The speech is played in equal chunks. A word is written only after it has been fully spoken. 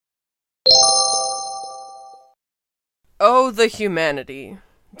Oh, the humanity.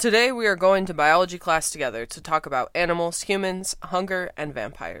 Today we are going to biology class together to talk about animals, humans, hunger, and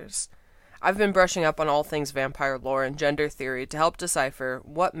vampires. I've been brushing up on all things vampire lore and gender theory to help decipher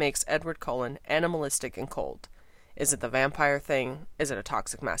what makes Edward Cullen animalistic and cold. Is it the vampire thing? Is it a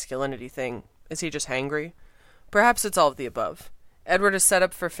toxic masculinity thing? Is he just hangry? Perhaps it's all of the above. Edward is set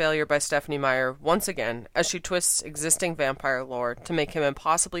up for failure by Stephenie Meyer once again as she twists existing vampire lore to make him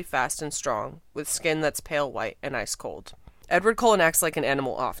impossibly fast and strong, with skin that's pale white and ice cold. Edward Cullen acts like an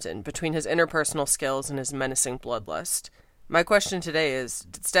animal often, between his interpersonal skills and his menacing bloodlust. My question today is,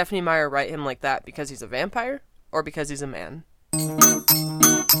 did Stephenie Meyer write him like that because he's a vampire, or because he's a man?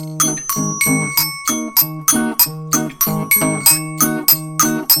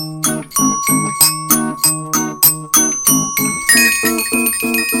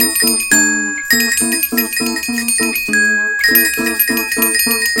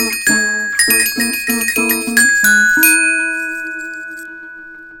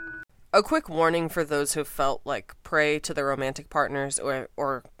 A quick warning for those who felt like prey to their romantic partners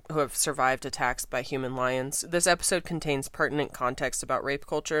or who have survived attacks by human lions. This episode contains pertinent context about rape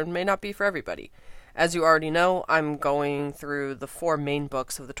culture and may not be for everybody. As you already know, I'm going through the 4 main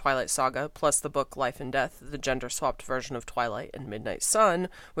books of the Twilight Saga, plus the book Life and Death, the gender-swapped version of Twilight, and Midnight Sun,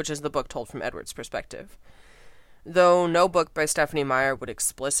 which is the book told from Edward's perspective. Though no book by Stephenie Meyer would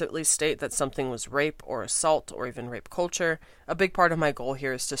explicitly state that something was rape or assault or even rape culture, a big part of my goal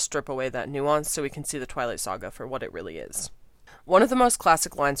here is to strip away that nuance so we can see the Twilight Saga for what it really is. One of the most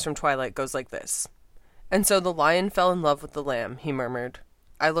classic lines from Twilight goes like this. "And so the lion fell in love with the lamb," he murmured.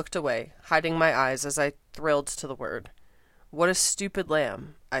 I looked away, hiding my eyes as I thrilled to the word. "What a stupid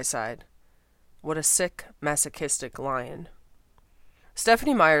lamb," I sighed. "What a sick, masochistic lion."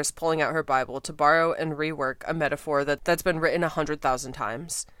 Stephenie Meyer's pulling out her Bible to borrow and rework a metaphor that's been written 100,000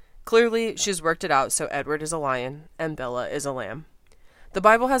 times. Clearly, she's worked it out so Edward is a lion and Bella is a lamb. The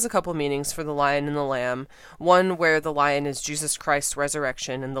Bible has a couple meanings for the lion and the lamb, one where the lion is Jesus Christ's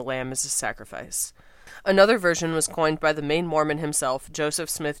resurrection and the lamb is his sacrifice. Another version was coined by the main Mormon himself, Joseph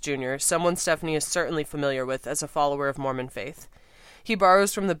Smith Jr., someone Stephenie is certainly familiar with as a follower of Mormon faith. He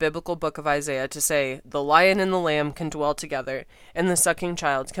borrows from the biblical book of Isaiah to say, "The lion and the lamb can dwell together, and the sucking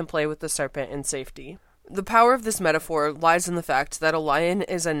child can play with the serpent in safety." The power of this metaphor lies in the fact that a lion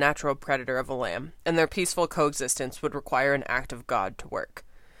is a natural predator of a lamb, and their peaceful coexistence would require an act of God to work.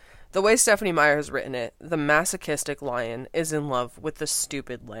 The way Stephenie Meyer has written it, the masochistic lion is in love with the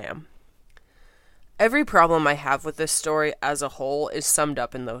stupid lamb. Every problem I have with this story as a whole is summed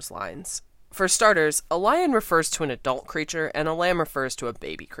up in those lines. For starters, a lion refers to an adult creature, and a lamb refers to a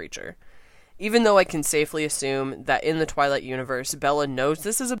baby creature. Even though I can safely assume that in the Twilight universe, Bella knows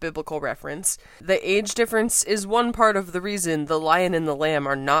this is a biblical reference, the age difference is one part of the reason the lion and the lamb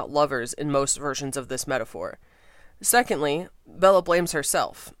are not lovers in most versions of this metaphor. Secondly, Bella blames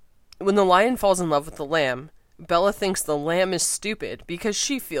herself. When the lion falls in love with the lamb, Bella thinks the lamb is stupid because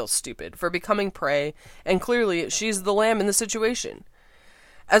she feels stupid for becoming prey, and clearly she's the lamb in the situation.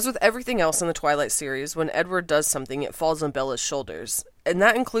 As with everything else in the Twilight series, when Edward does something, it falls on Bella's shoulders, and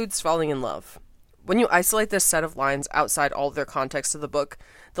that includes falling in love. When you isolate this set of lines outside all of their context of the book,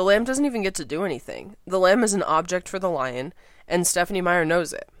 the lamb doesn't even get to do anything. The lamb is an object for the lion, and Stephenie Meyer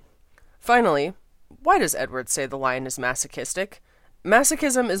knows it. Finally, why does Edward say the lion is masochistic?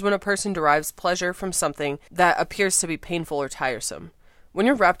 Masochism is when a person derives pleasure from something that appears to be painful or tiresome. When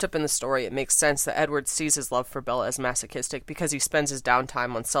you're wrapped up in the story, it makes sense that Edward sees his love for Bella as masochistic because he spends his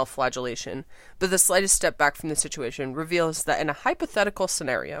downtime on self-flagellation, but the slightest step back from the situation reveals that in a hypothetical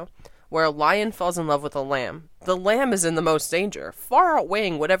scenario, where a lion falls in love with a lamb, the lamb is in the most danger, far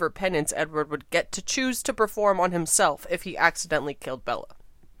outweighing whatever penance Edward would get to choose to perform on himself if he accidentally killed Bella.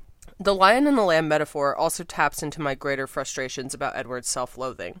 The lion and the lamb metaphor also taps into my greater frustrations about Edward's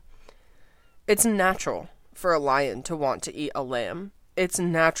self-loathing. It's natural for a lion to want to eat a lamb. It's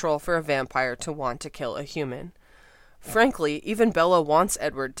natural for a vampire to want to kill a human. Frankly, even Bella wants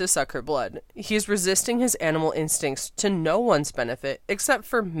Edward to suck her blood. He's resisting his animal instincts to no one's benefit, except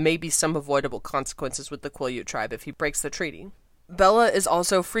for maybe some avoidable consequences with the Quileute tribe if he breaks the treaty. Bella is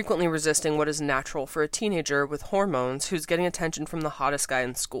also frequently resisting what is natural for a teenager with hormones who's getting attention from the hottest guy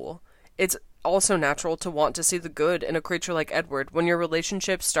in school. It's also natural to want to see the good in a creature like Edward when your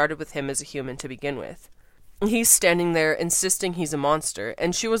relationship started with him as a human to begin with. He's standing there insisting he's a monster,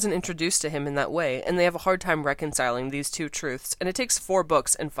 and she wasn't introduced to him in that way, and they have a hard time reconciling these two truths, and it takes 4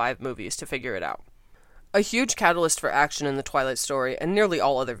 books and 5 movies to figure it out. A huge catalyst for action in the Twilight story, and nearly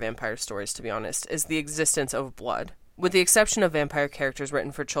all other vampire stories to be honest, is the existence of blood. With the exception of vampire characters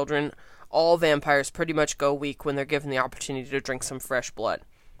written for children, all vampires pretty much go weak when they're given the opportunity to drink some fresh blood.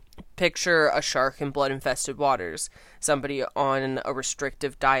 Picture a shark in blood-infested waters, somebody on a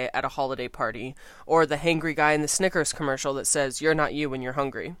restrictive diet at a holiday party, or the hangry guy in the Snickers commercial that says, "You're not you when you're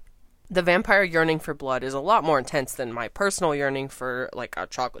hungry." The vampire yearning for blood is a lot more intense than my personal yearning for, like, a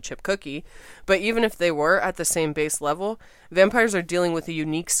chocolate chip cookie, but even if they were at the same base level, vampires are dealing with a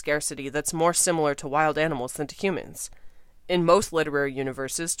unique scarcity that's more similar to wild animals than to humans. In most literary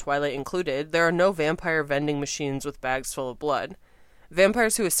universes, Twilight included, there are no vampire vending machines with bags full of blood.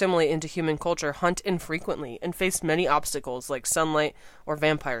 Vampires who assimilate into human culture hunt infrequently and face many obstacles like sunlight or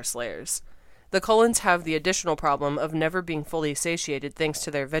vampire slayers. The Cullens have the additional problem of never being fully satiated thanks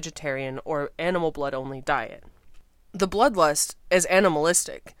to their vegetarian or animal blood-only diet. The bloodlust is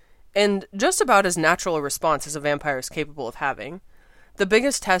animalistic, and just about as natural a response as a vampire is capable of having. The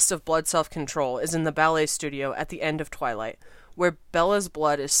biggest test of blood self-control is in the ballet studio at the end of Twilight, where Bella's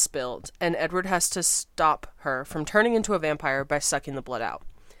blood is spilled, and Edward has to stop her from turning into a vampire by sucking the blood out.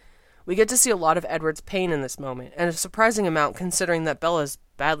 We get to see a lot of Edward's pain in this moment, and a surprising amount considering that Bella is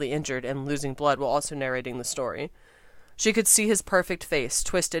badly injured and losing blood while also narrating the story. She could see his perfect face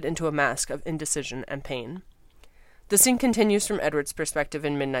twisted into a mask of indecision and pain. The scene continues from Edward's perspective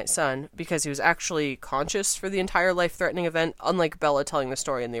in Midnight Sun, because he was actually conscious for the entire life-threatening event, unlike Bella telling the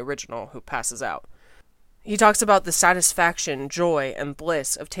story in the original, who passes out. He talks about the satisfaction, joy, and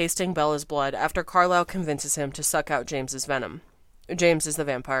bliss of tasting Bella's blood after Carlisle convinces him to suck out James's venom. James is the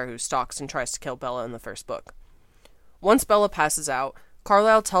vampire who stalks and tries to kill Bella in the first book. Once Bella passes out,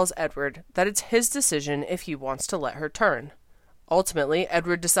 Carlisle tells Edward that it's his decision if he wants to let her turn. Ultimately,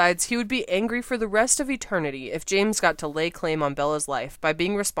 Edward decides he would be angry for the rest of eternity if James got to lay claim on Bella's life by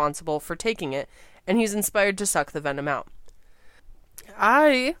being responsible for taking it, and he's inspired to suck the venom out.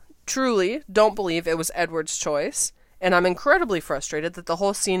 I truly don't believe it was Edward's choice, and I'm incredibly frustrated that the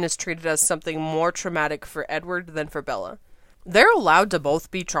whole scene is treated as something more traumatic for Edward than for Bella. They're allowed to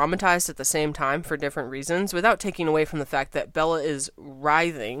both be traumatized at the same time for different reasons, without taking away from the fact that Bella is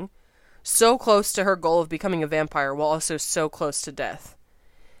writhing so close to her goal of becoming a vampire while also so close to death.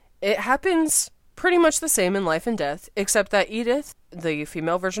 It happens pretty much the same in Life and Death, except that Edith, the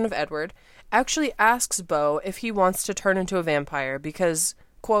female version of Edward, actually asks Beau if he wants to turn into a vampire because,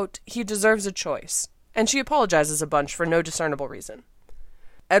 quote, he deserves a choice, and she apologizes a bunch for no discernible reason.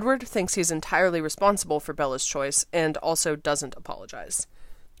 Edward thinks he's entirely responsible for Bella's choice, and also doesn't apologize.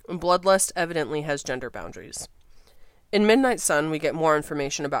 Bloodlust evidently has gender boundaries. In Midnight Sun, we get more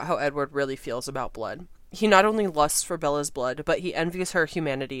information about how Edward really feels about blood. He not only lusts for Bella's blood, but he envies her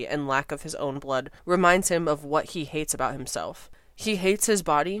humanity, and lack of his own blood reminds him of what he hates about himself. He hates his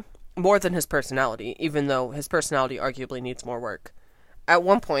body more than his personality, even though his personality arguably needs more work. At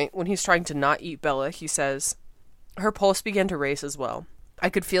one point, when he's trying to not eat Bella, he says, "Her pulse began to race as well. I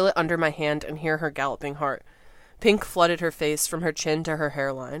could feel it under my hand and hear her galloping heart. Pink flooded her face from her chin to her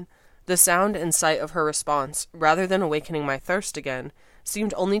hairline. The sound and sight of her response, rather than awakening my thirst again,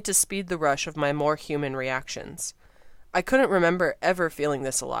 seemed only to speed the rush of my more human reactions. I couldn't remember ever feeling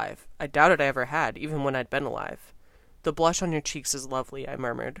this alive. I doubted I ever had, even when I'd been alive. The blush on your cheeks is lovely," I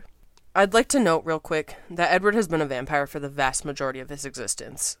murmured. I'd like to note real quick that Edward has been a vampire for the vast majority of his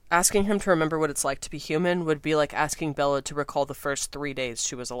existence. Asking him to remember what it's like to be human would be like asking Bella to recall the first 3 days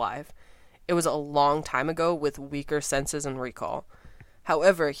she was alive. It was a long time ago with weaker senses and recall.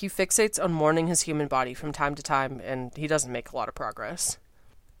 However, he fixates on mourning his human body from time to time, and he doesn't make a lot of progress.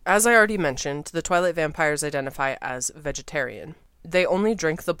 As I already mentioned, the Twilight vampires identify as vegetarian. They only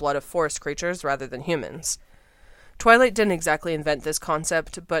drink the blood of forest creatures rather than humans. Twilight didn't exactly invent this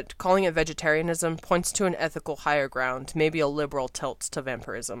concept, but calling it vegetarianism points to an ethical higher ground, maybe a liberal tilt to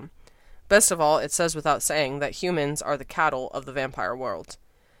vampirism. Best of all, it says without saying that humans are the cattle of the vampire world.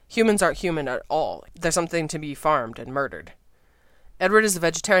 Humans aren't human at all. They're something to be farmed and murdered. Edward is a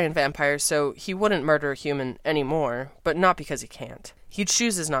vegetarian vampire, so he wouldn't murder a human anymore, but not because he can't. He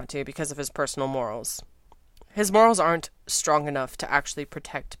chooses not to because of his personal morals. His morals aren't strong enough to actually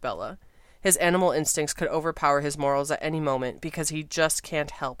protect Bella. His animal instincts could overpower his morals at any moment because he just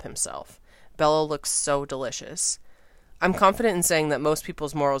can't help himself. Bella looks so delicious. I'm confident in saying that most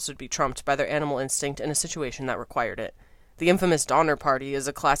people's morals would be trumped by their animal instinct in a situation that required it. The infamous Donner Party is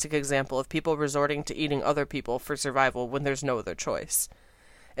a classic example of people resorting to eating other people for survival when there's no other choice.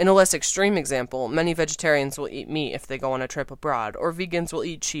 In a less extreme example, many vegetarians will eat meat if they go on a trip abroad, or vegans will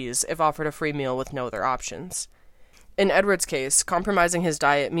eat cheese if offered a free meal with no other options. In Edward's case, compromising his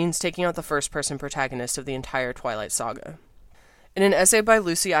diet means taking out the first-person protagonist of the entire Twilight saga. In an essay by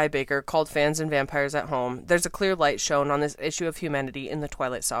Lucy I. Baker called Fans and Vampires at Home, there's a clear light shown on this issue of humanity in the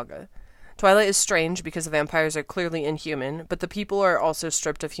Twilight saga. Twilight is strange because the vampires are clearly inhuman, but the people are also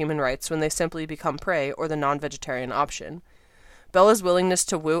stripped of human rights when they simply become prey or the non-vegetarian option. Bella's willingness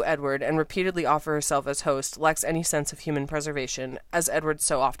to woo Edward and repeatedly offer herself as host lacks any sense of human preservation, as Edward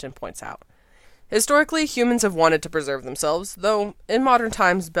so often points out. Historically, humans have wanted to preserve themselves, though in modern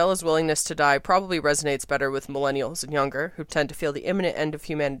times, Bella's willingness to die probably resonates better with millennials and younger, who tend to feel the imminent end of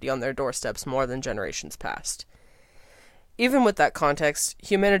humanity on their doorsteps more than generations past. Even with that context,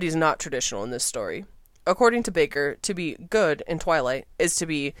 humanity is not traditional in this story. According to Baker, to be good in Twilight is to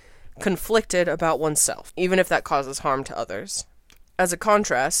be conflicted about oneself, even if that causes harm to others. As a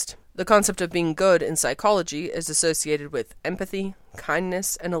contrast, the concept of being good in psychology is associated with empathy,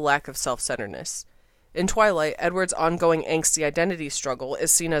 kindness, and a lack of self-centeredness. In Twilight, Edward's ongoing angsty identity struggle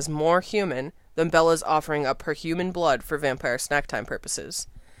is seen as more human than Bella's offering up her human blood for vampire snack time purposes.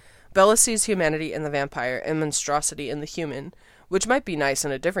 Bella sees humanity in the vampire and monstrosity in the human, which might be nice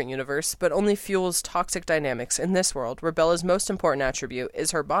in a different universe, but only fuels toxic dynamics in this world where Bella's most important attribute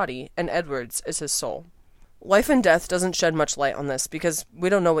is her body and Edward's is his soul. Life and Death doesn't shed much light on this because we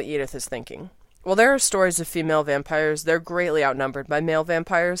don't know what Edith is thinking. While there are stories of female vampires, they're greatly outnumbered by male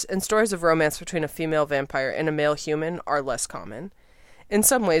vampires, and stories of romance between a female vampire and a male human are less common. In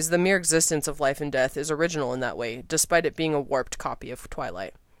some ways, the mere existence of Life and Death is original in that way, despite it being a warped copy of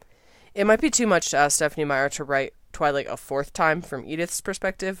Twilight. It might be too much to ask Stephenie Meyer to write Twilight a fourth time from Edith's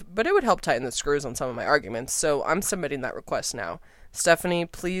perspective, but it would help tighten the screws on some of my arguments, so I'm submitting that request now. Stephenie,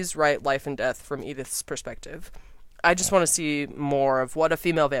 please write Life and Death from Edith's perspective. I just want to see more of what a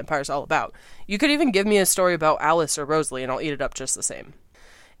female vampire is all about. You could even give me a story about Alice or Rosalie, and I'll eat it up just the same.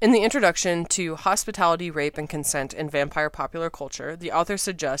 In the introduction to Hospitality, Rape, and Consent in Vampire Popular Culture, the author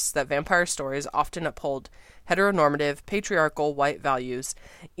suggests that vampire stories often uphold heteronormative, patriarchal white values,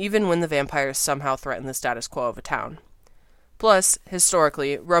 even when the vampires somehow threaten the status quo of a town. Plus,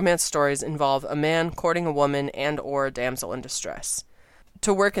 historically, romance stories involve a man courting a woman and/or a damsel in distress.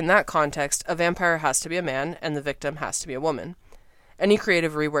 To work in that context, a vampire has to be a man, and the victim has to be a woman. Any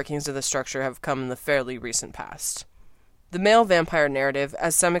creative reworkings of the structure have come in the fairly recent past. The male vampire narrative,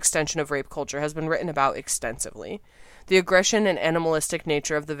 as some extension of rape culture, has been written about extensively. The aggression and animalistic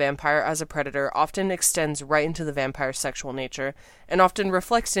nature of the vampire as a predator often extends right into the vampire's sexual nature, and often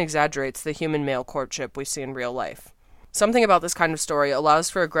reflects and exaggerates the human male courtship we see in real life. Something about this kind of story allows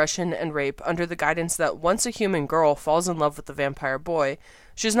for aggression and rape under the guidance that once a human girl falls in love with the vampire boy,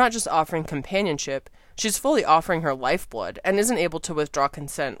 she's not just offering companionship, she's fully offering her lifeblood, and isn't able to withdraw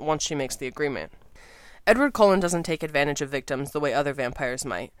consent once she makes the agreement. Edward Cullen doesn't take advantage of victims the way other vampires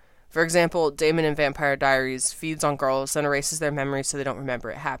might. For example, Damon in Vampire Diaries feeds on girls and erases their memories so they don't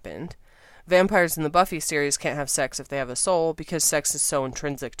remember it happened. Vampires in the Buffy series can't have sex if they have a soul because sex is so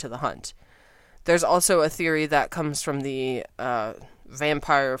intrinsic to the hunt. There's also a theory that comes from the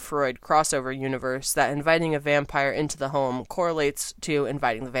Vampire-Freud crossover universe that inviting a vampire into the home correlates to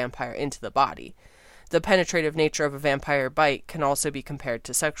inviting the vampire into the body. The penetrative nature of a vampire bite can also be compared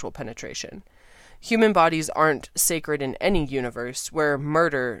to sexual penetration. Human bodies aren't sacred in any universe where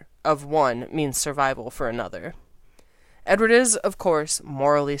murder of one means survival for another. Edward is, of course,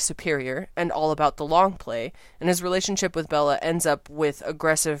 morally superior and all about the long play, and his relationship with Bella ends up with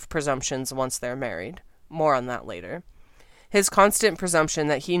aggressive presumptions once they're married. More on that later. His constant presumption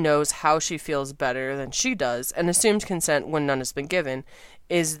that he knows how she feels better than she does, and assumed consent when none has been given,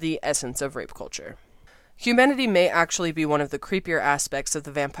 is the essence of rape culture. Humanity may actually be one of the creepier aspects of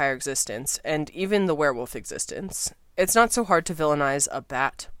the vampire existence, and even the werewolf existence. It's not so hard to villainize a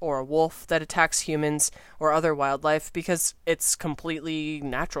bat or a wolf that attacks humans or other wildlife because it's completely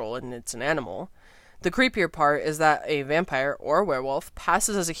natural and it's an animal. The creepier part is that a vampire or a werewolf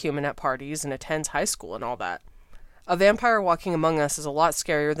passes as a human at parties and attends high school and all that. A vampire walking among us is a lot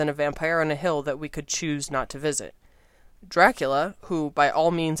scarier than a vampire on a hill that we could choose not to visit. Dracula, who by all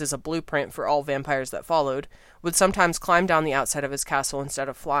means is a blueprint for all vampires that followed, would sometimes climb down the outside of his castle instead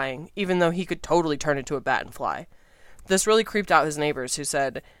of flying, even though he could totally turn into a bat and fly. This really creeped out his neighbors, who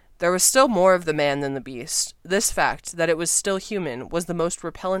said, "There was still more of the man than the beast. This fact, that it was still human, was the most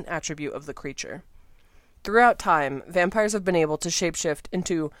repellent attribute of the creature." Throughout time, vampires have been able to shapeshift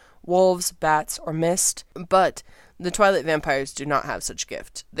into wolves, bats, or mist, but the Twilight vampires do not have such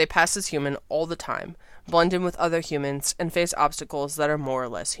gift. They pass as human all the time, blend in with other humans, and face obstacles that are more or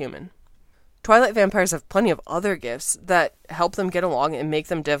less human. Twilight vampires have plenty of other gifts that help them get along and make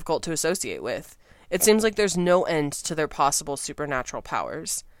them difficult to associate with. It seems like there's no end to their possible supernatural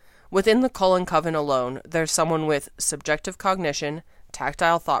powers. Within the Cullen Coven alone, there's someone with subjective cognition,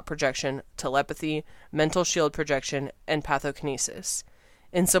 tactile thought projection, telepathy, mental shield projection, and pathokinesis.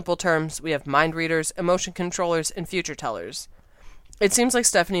 In simple terms, we have mind readers, emotion controllers, and future tellers. It seems like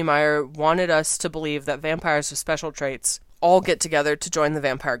Stephenie Meyer wanted us to believe that vampires with special traits all get together to join the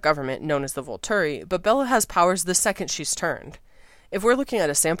vampire government known as the Volturi, but Bella has powers the second she's turned. If we're looking at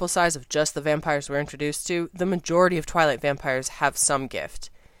a sample size of just the vampires we're introduced to, the majority of Twilight vampires have some gift.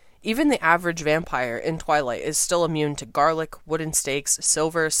 Even the average vampire in Twilight is still immune to garlic, wooden stakes,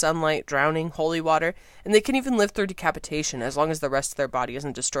 silver, sunlight, drowning, holy water, and they can even live through decapitation as long as the rest of their body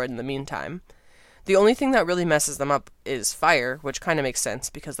isn't destroyed in the meantime. The only thing that really messes them up is fire, which kind of makes sense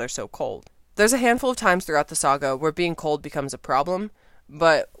because they're so cold. There's a handful of times throughout the saga where being cold becomes a problem,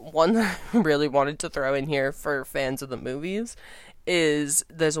 but one that I really wanted to throw in here for fans of the movies is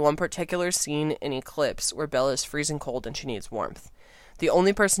there's one particular scene in Eclipse where Bella is freezing cold and she needs warmth. The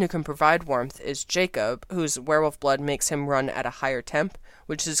only person who can provide warmth is Jacob, whose werewolf blood makes him run at a higher temp,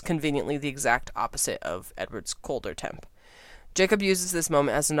 which is conveniently the exact opposite of Edward's colder temp. Jacob uses this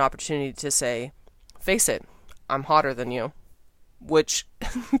moment as an opportunity to say, "Face it, I'm hotter than you," which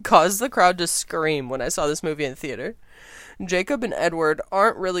caused the crowd to scream when I saw this movie in theater. Jacob and Edward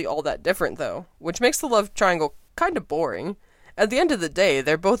aren't really all that different, though, which makes the love triangle kind of boring. At the end of the day,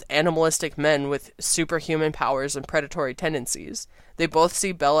 they're both animalistic men with superhuman powers and predatory tendencies. They both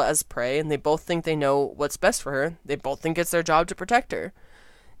see Bella as prey, and they both think they know what's best for her. They both think it's their job to protect her.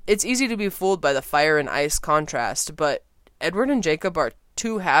 It's easy to be fooled by the fire and ice contrast, but Edward and Jacob are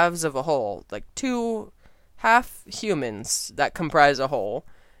two halves of a whole, like two half humans that comprise a whole.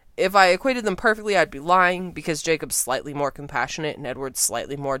 If I equated them perfectly, I'd be lying, because Jacob's slightly more compassionate and Edward's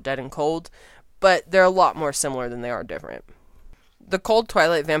slightly more dead and cold, but they're a lot more similar than they are different. The cold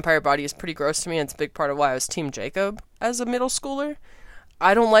Twilight vampire body is pretty gross to me, and it's a big part of why I was Team Jacob as a middle schooler.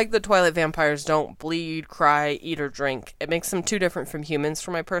 I don't like that Twilight vampires don't bleed, cry, eat, or drink. It makes them too different from humans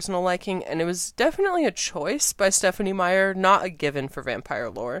for my personal liking, and it was definitely a choice by Stephenie Meyer, not a given for vampire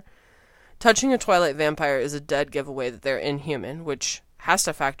lore. Touching a Twilight vampire is a dead giveaway that they're inhuman, which has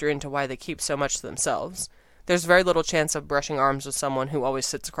to factor into why they keep so much to themselves. There's very little chance of brushing arms with someone who always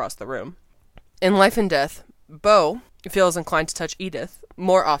sits across the room. In Life and Death, Beau feels inclined to touch Edith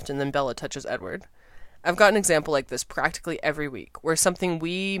more often than Bella touches Edward. I've got an example like this practically every week, where something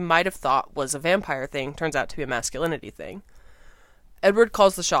we might have thought was a vampire thing turns out to be a masculinity thing. Edward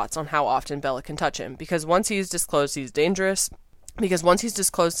calls the shots on how often Bella can touch him, because once he's disclosed his dangerous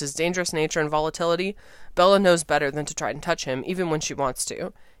nature and volatility, Bella knows better than to try and touch him, even when she wants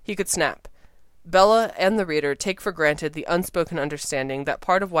to. He could snap. Bella and the reader take for granted the unspoken understanding that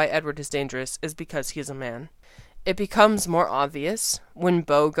part of why Edward is dangerous is because he is a man. It becomes more obvious when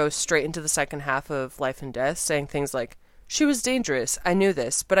Beau goes straight into the second half of Life and Death, saying things like, "She was dangerous, I knew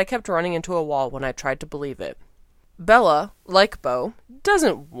this, but I kept running into a wall when I tried to believe it." Bella, like Beau,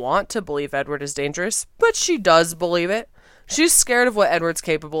 doesn't want to believe Edward is dangerous, but she does believe it. She's scared of what Edward's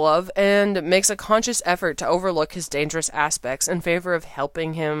capable of, and makes a conscious effort to overlook his dangerous aspects in favor of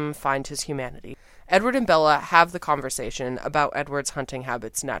helping him find his humanity. Edward and Bella have the conversation about Edward's hunting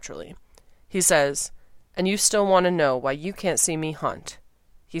habits naturally. He says, "And you still want to know why you can't see me hunt?"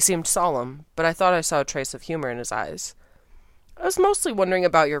 He seemed solemn, but I thought I saw a trace of humor in his eyes. "I was mostly wondering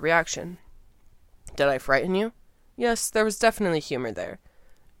about your reaction." "Did I frighten you?" "Yes, there was definitely humor there."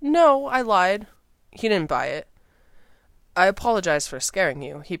 "No, I lied." He didn't buy it. "I apologize for scaring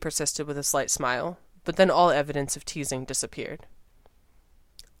you," he persisted with a slight smile, but then all evidence of teasing disappeared.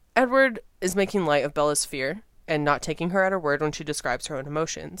 Edward is making light of Bella's fear, and not taking her at her word when she describes her own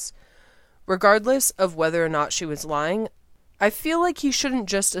emotions. Regardless of whether or not she was lying, I feel like he shouldn't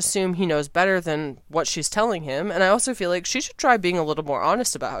just assume he knows better than what she's telling him, and I also feel like she should try being a little more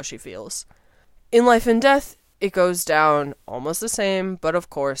honest about how she feels. In Life and Death, it goes down almost the same, but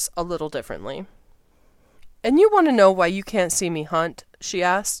of course, a little differently. "And you want to know why you can't see me hunt?" she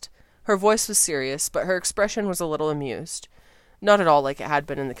asked. Her voice was serious, but her expression was a little amused. Not at all like it had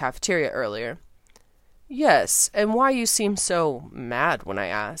been in the cafeteria earlier. "Yes, and why you seemed so mad when I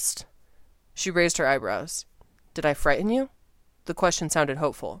asked." She raised her eyebrows. "Did I frighten you?" The question sounded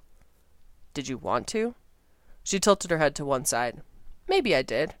hopeful. "Did you want to?" She tilted her head to one side. "Maybe I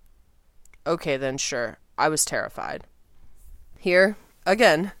did." "Okay then, sure. I was terrified." Here,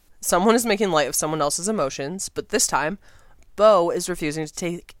 again, someone is making light of someone else's emotions, but this time, Beau is refusing to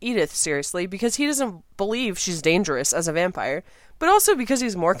take Edith seriously because he doesn't believe she's dangerous as a vampire, but also because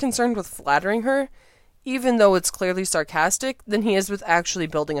he's more concerned with flattering her, even though it's clearly sarcastic, than he is with actually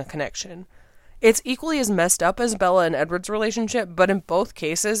building a connection. It's equally as messed up as Bella and Edward's relationship, but in both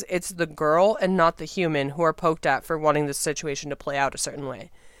cases, it's the girl and not the human who are poked at for wanting the situation to play out a certain way.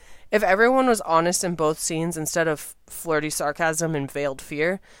 If everyone was honest in both scenes instead of flirty sarcasm and veiled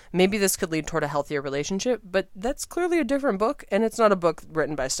fear, maybe this could lead toward a healthier relationship, but that's clearly a different book, and it's not a book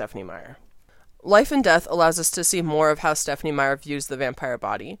written by Stephenie Meyer. Life and Death allows us to see more of how Stephenie Meyer views the vampire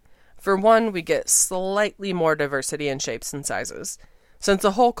body. For one, we get slightly more diversity in shapes and sizes. Since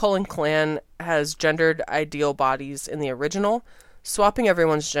the whole Cullen clan has gendered ideal bodies in the original, Swapping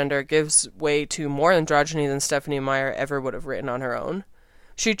everyone's gender gives way to more androgyny than Stephenie Meyer ever would have written on her own.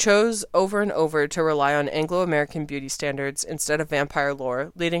 She chose over and over to rely on Anglo-American beauty standards instead of vampire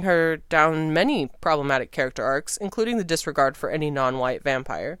lore, leading her down many problematic character arcs, including the disregard for any non-white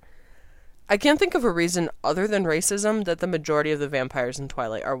vampire. I can't think of a reason other than racism that the majority of the vampires in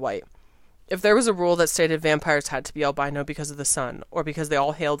Twilight are white. If there was a rule that stated vampires had to be albino because of the sun, or because they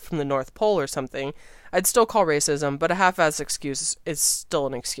all hailed from the North Pole or something, I'd still call racism, but a half-assed excuse is still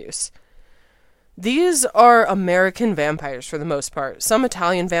an excuse. These are American vampires for the most part, some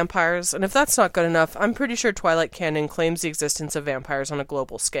Italian vampires, and if that's not good enough, I'm pretty sure Twilight canon claims the existence of vampires on a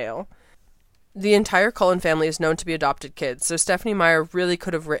global scale. The entire Cullen family is known to be adopted kids, so Stephenie Meyer really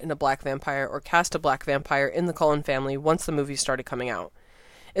could have written a black vampire or cast a black vampire in the Cullen family once the movies started coming out.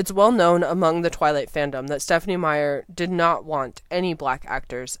 It's well known among the Twilight fandom that Stephenie Meyer did not want any black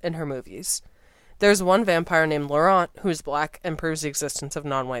actors in her movies. There's one vampire named Laurent who is black and proves the existence of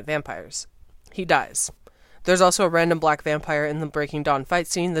non-white vampires. He dies. There's also a random black vampire in the Breaking Dawn fight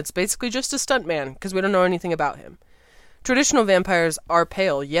scene that's basically just a stuntman, because we don't know anything about him. Traditional vampires are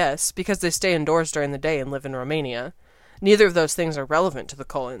pale, yes, because they stay indoors during the day and live in Romania. Neither of those things are relevant to the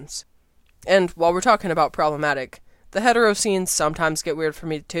Cullens. And while we're talking about problematic, the hetero scenes sometimes get weird for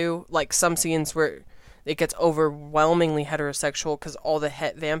me too, like some scenes where it gets overwhelmingly heterosexual because all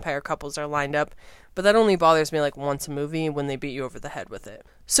the vampire couples are lined up, but that only bothers me like once a movie when they beat you over the head with it.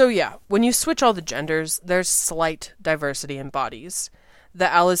 So yeah, when you switch all the genders, there's slight diversity in bodies.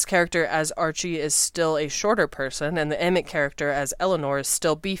 The Alice character as Archie is still a shorter person, and the Emmett character as Eleanor is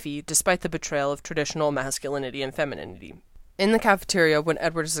still beefy, despite the betrayal of traditional masculinity and femininity. In the cafeteria, when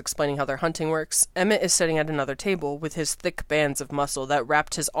Edward is explaining how their hunting works, Emmett is sitting at another table with his thick bands of muscle that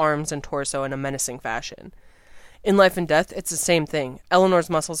wrapped his arms and torso in a menacing fashion. In Life and Death, it's the same thing. Eleanor's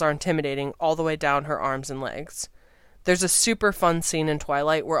muscles are intimidating all the way down her arms and legs. There's a super fun scene in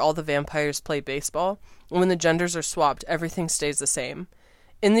Twilight where all the vampires play baseball, and when the genders are swapped, everything stays the same.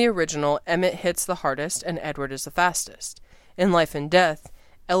 In the original, Emmett hits the hardest and Edward is the fastest. In Life and Death,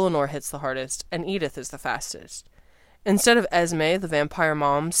 Eleanor hits the hardest and Edith is the fastest. Instead of Esme, the vampire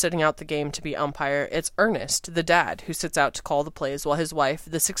mom, sitting out the game to be umpire, it's Ernest, the dad, who sits out to call the plays while his wife,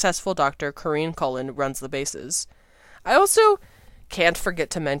 the successful Dr. Corinne Cullen, runs the bases. I also can't forget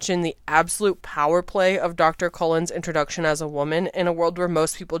to mention the absolute power play of Dr. Cullen's introduction as a woman in a world where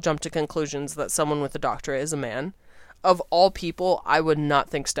most people jump to conclusions that someone with a doctorate is a man. Of all people, I would not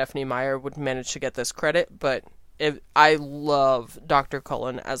think Stephenie Meyer would manage to get this credit, but I love Dr.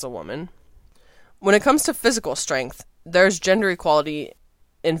 Cullen as a woman. When it comes to physical strength, there's gender equality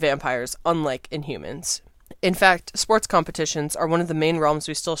in vampires, unlike in humans. In fact, sports competitions are one of the main realms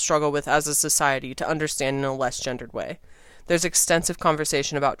we still struggle with as a society to understand in a less gendered way. There's extensive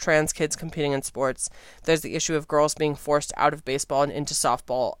conversation about trans kids competing in sports. There's the issue of girls being forced out of baseball and into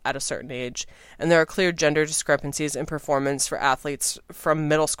softball at a certain age. And there are clear gender discrepancies in performance for athletes from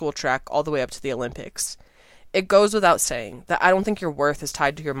middle school track all the way up to the Olympics. It goes without saying that I don't think your worth is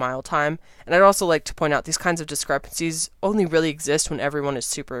tied to your mile time, and I'd also like to point out these kinds of discrepancies only really exist when everyone is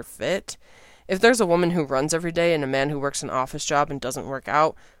super fit. If there's a woman who runs every day and a man who works an office job and doesn't work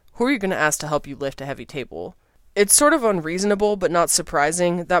out, who are you going to ask to help you lift a heavy table? It's sort of unreasonable, but not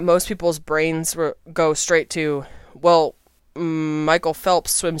surprising, that most people's brains go straight to, well, Michael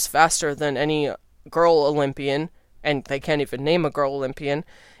Phelps swims faster than any girl Olympian, and they can't even name a girl Olympian,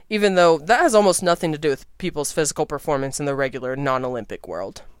 even though that has almost nothing to do with people's physical performance in the regular non-Olympic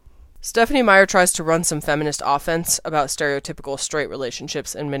world. Stephenie Meyer tries to run some feminist offense about stereotypical straight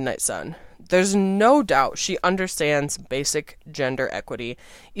relationships in Midnight Sun. There's no doubt she understands basic gender equity,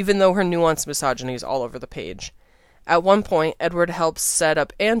 even though her nuanced misogyny is all over the page. At one point, Edward helps set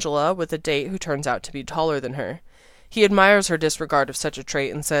up Angela with a date who turns out to be taller than her. He admires her disregard of such a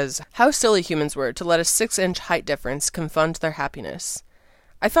trait and says, "How silly humans were to let a 6-inch height difference confound their happiness."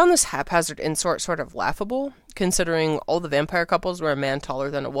 I found this haphazard insult sort of laughable, considering all the vampire couples were a man taller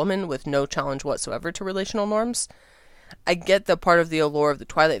than a woman with no challenge whatsoever to relational norms. I get that part of the allure of the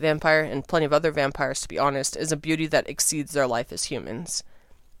Twilight vampire, and plenty of other vampires to be honest, is a beauty that exceeds their life as humans.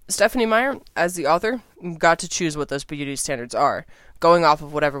 Stephenie Meyer, as the author, got to choose what those beauty standards are, going off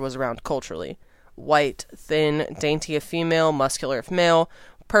of whatever was around culturally. White, thin, dainty if female, muscular if male,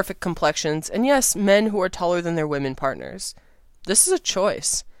 perfect complexions, and yes, men who are taller than their women partners. This is a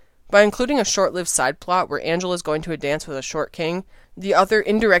choice. By including a short-lived side plot where Angela is going to a dance with a short king, the author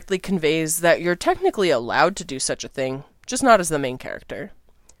indirectly conveys that you're technically allowed to do such a thing, just not as the main character.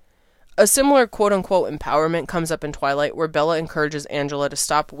 A similar quote-unquote empowerment comes up in Twilight, where Bella encourages Angela to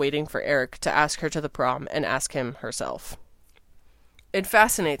stop waiting for Eric to ask her to the prom and ask him herself. It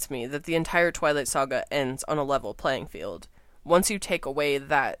fascinates me that the entire Twilight saga ends on a level playing field. Once you take away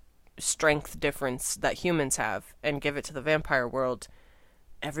that strength difference that humans have and give it to the vampire world,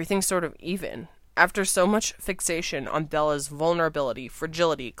 everything's sort of even. After so much fixation on Bella's vulnerability,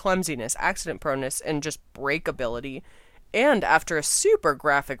 fragility, clumsiness, accident proneness, and just breakability, and after a super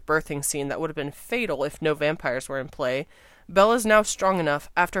graphic birthing scene that would have been fatal if no vampires were in play, Bella's now strong enough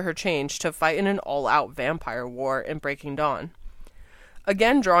after her change to fight in an all-out vampire war in Breaking Dawn.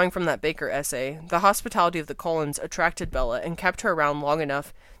 Again, drawing from that Baker essay, the hospitality of the Cullens attracted Bella and kept her around long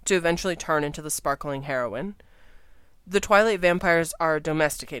enough to eventually turn into the sparkling heroine. The Twilight vampires are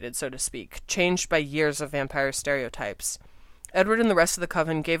domesticated, so to speak, changed by years of vampire stereotypes. Edward and the rest of the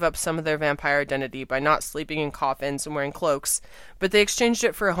coven gave up some of their vampire identity by not sleeping in coffins and wearing cloaks, but they exchanged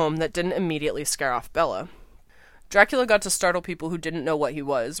it for a home that didn't immediately scare off Bella. Dracula got to startle people who didn't know what he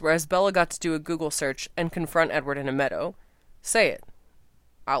was, whereas Bella got to do a Google search and confront Edward in a meadow. Say it.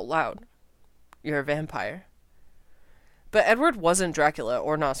 Out loud. You're a vampire. But Edward wasn't Dracula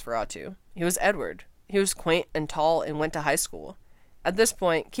or Nosferatu. He was Edward. He was quaint and tall and went to high school. At this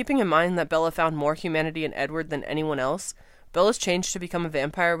point, keeping in mind that Bella found more humanity in Edward than anyone else, Bella's change to become a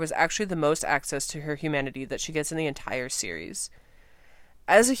vampire was actually the most access to her humanity that she gets in the entire series.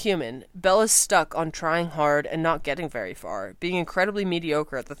 As a human, Bella's stuck on trying hard and not getting very far, being incredibly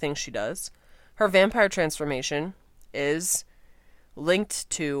mediocre at the things she does. Her vampire transformation is linked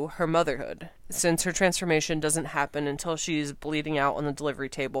to her motherhood, since her transformation doesn't happen until she's bleeding out on the delivery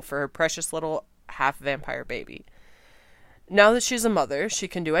table for her precious little half-vampire baby. Now that she's a mother, she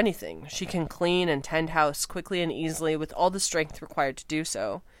can do anything. She can clean and tend house quickly and easily with all the strength required to do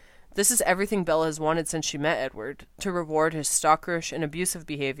so. This is everything Bella has wanted since she met Edward, to reward his stalkerish and abusive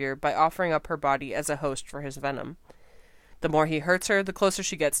behavior by offering up her body as a host for his venom. The more he hurts her, the closer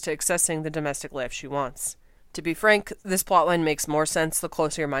she gets to accessing the domestic life she wants. To be frank, this plotline makes more sense the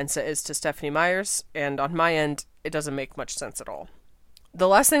closer your mindset is to Stephenie Meyers, and on my end, it doesn't make much sense at all. The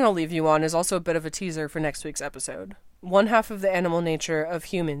last thing I'll leave you on is also a bit of a teaser for next week's episode. One half of the animal nature of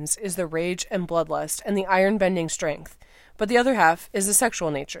humans is the rage and bloodlust and the iron-bending strength, but the other half is the sexual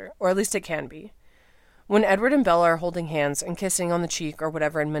nature, or at least it can be. When Edward and Bella are holding hands and kissing on the cheek or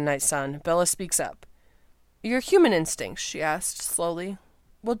whatever in Midnight Sun, Bella speaks up. "Your human instincts," she asked, slowly.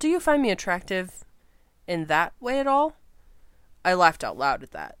 "Well, do you find me attractive in that way at all?" I laughed out loud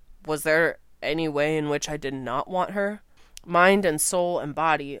at that. Was there any way in which I did not want her? Mind and soul and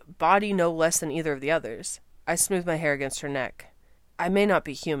body no less than either of the others. I smoothed my hair against her neck. I may not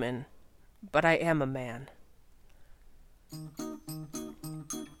be human, but I am a man.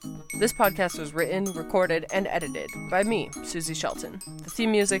 This podcast was written, recorded, and edited by me, Susie Shelton. The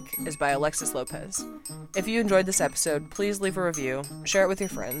theme music is by Alexis Lopez. If you enjoyed this episode, please leave a review, share it with your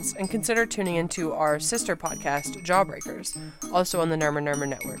friends, and consider tuning into our sister podcast, Jawbreakers, also on the Nurmer Nurmer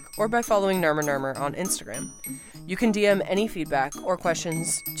Network, or by following Nurmer Nurmer on Instagram. You can DM any feedback or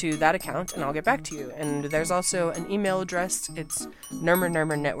questions to that account, and I'll get back to you. And there's also an email address. It's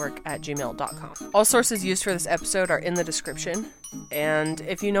nurmernurmernetwork@gmail.com. All sources used for this episode are in the description. And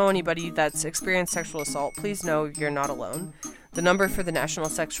if you know anybody that's experienced sexual assault, please know you're not alone. The number for the National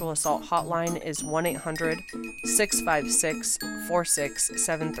Sexual Assault Hotline is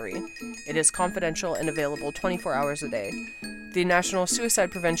 1-800-656-4673. It is confidential and available 24 hours a day. The National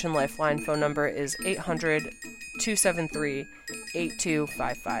Suicide Prevention Lifeline phone number is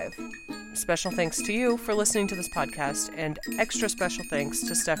 800-273-8255. Special thanks to you for listening to this podcast, and extra special thanks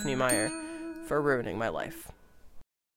to Stephenie Meyer for ruining my life.